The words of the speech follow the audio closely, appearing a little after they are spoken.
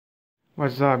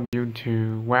What's up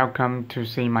YouTube? Welcome to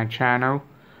see my channel.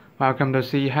 Welcome to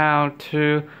see how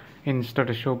to install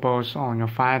the Showbox on your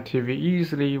Fire TV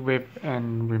easily with a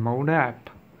remote app.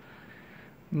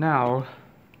 Now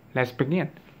let's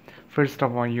begin. First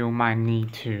of all, you might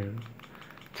need to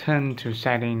turn to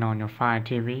setting on your Fire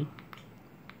TV.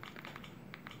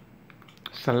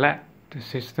 Select the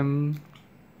system.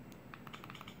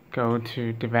 Go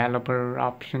to developer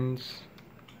options.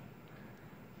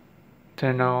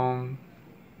 Turn on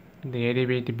the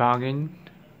ADB debugging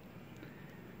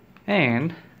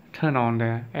and turn on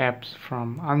the apps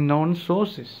from unknown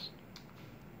sources.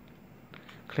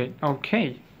 Click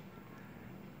OK.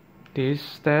 This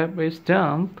step is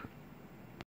done.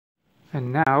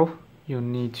 And now you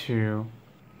need to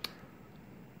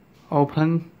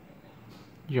open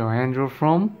your Android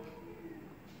phone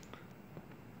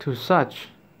to search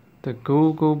the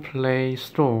Google Play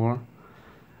Store.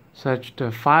 Search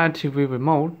the Fire TV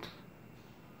remote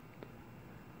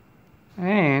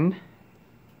and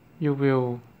you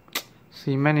will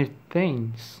see many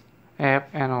things app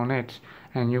and on it,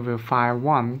 and you will find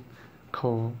one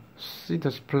called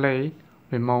CetusPlay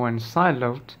remote and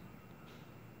sideload.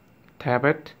 Tap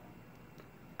it,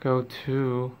 go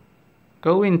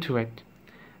into it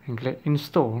and click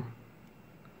install,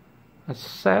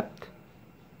 accept,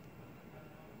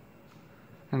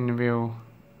 and it will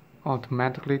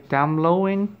automatically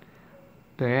downloading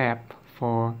the app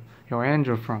for your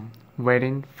Android phone,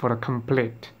 waiting for the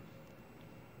complete.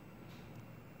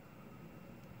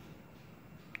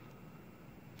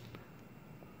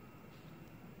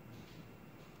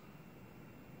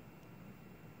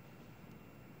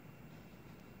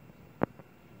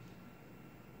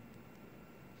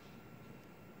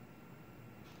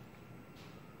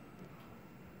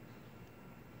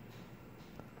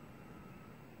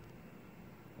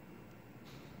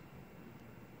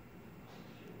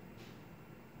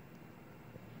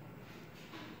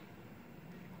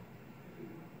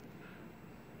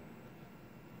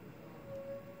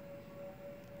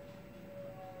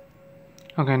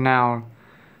 Okay, now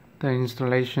the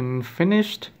installation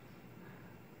finished.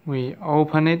 We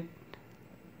open it.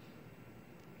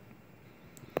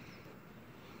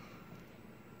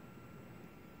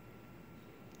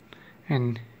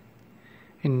 And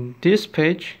in this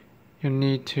page, you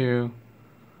need to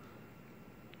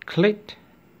click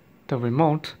the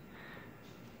remote.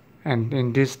 And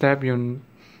in this step, you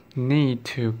need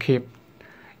to keep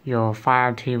your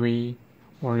Fire TV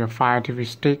or your Fire TV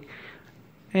stick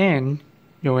and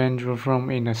your Android phone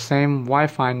in the same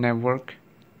Wi-Fi network.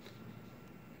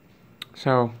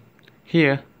 So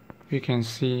here you can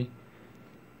see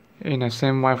in the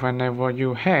same Wi-Fi network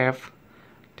you have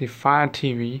the Fire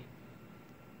TV.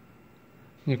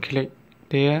 You click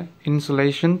there,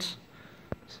 installations,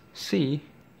 see.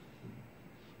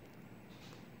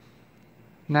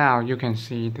 Now you can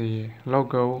see the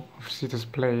logo of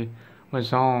CetusPlay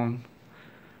was on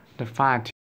the Fire TV.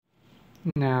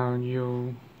 Now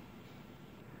you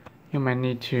might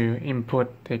need to input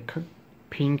the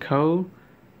pin code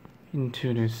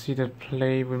into the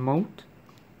CetusPlay remote.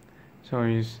 So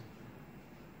it's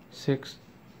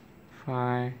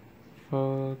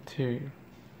 6542.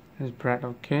 Let's press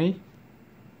OK.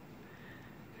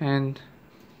 And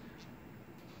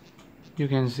you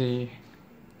can see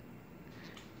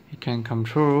you can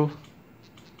control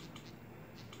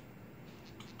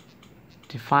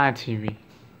the Fire TV.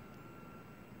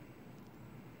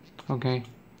 Okay.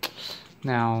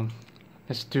 Now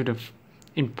let's do the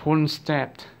important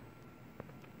step.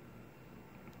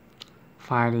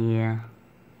 Find the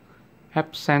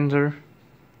App Center.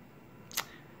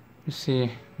 You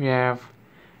see we have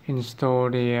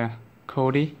installed the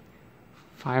Kodi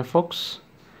Firefox,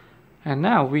 and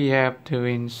now we have to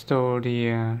install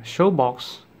the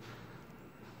Showbox.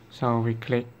 So we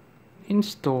click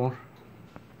install,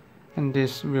 and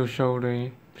this will show the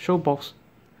Showbox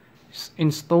is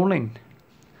installing.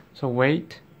 So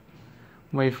wait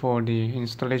for the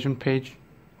installation page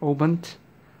opened.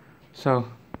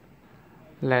 So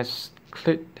let's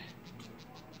click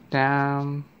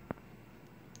down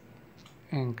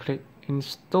and click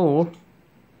install.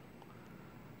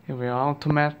 It will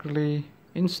automatically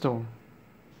install.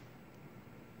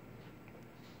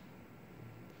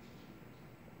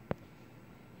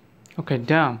 Okay,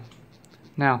 done.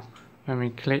 Now when we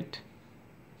click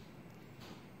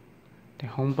the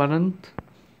home button,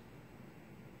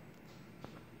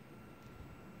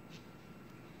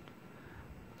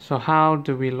 so how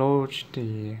do we launch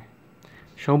the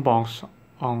Showbox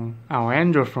on our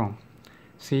Android phone?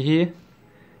 See here, you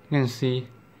can see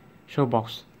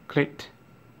Showbox, clicked.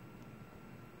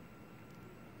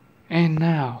 And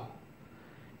now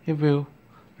it will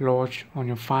launch on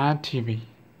your Fire TV.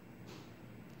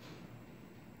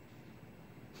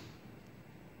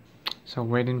 So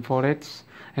waiting for it.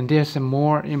 And there's a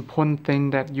more important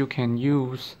thing that you can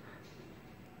use,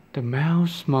 the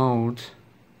mouse mode.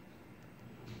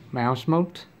 Mouse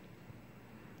mode.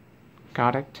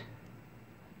 Got it?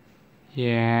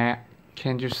 Yeah,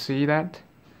 can you see that?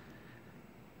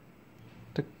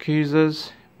 The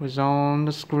cursor was on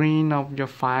the screen of your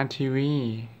Fire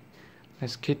TV.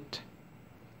 Let's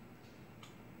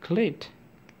click.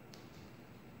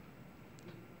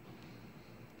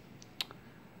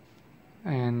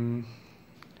 And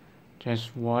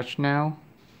just watch now.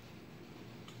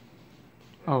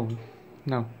 Oh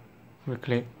no, we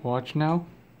click watch now.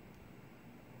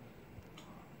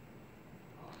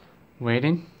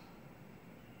 Waiting.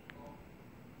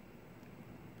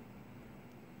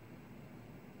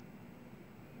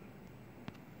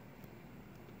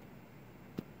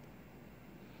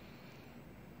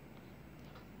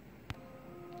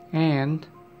 And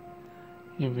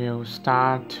it will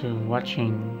start to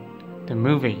watching the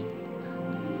movie.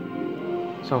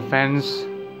 So fans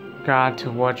got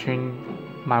to watching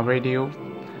my video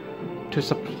to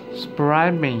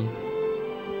subscribe me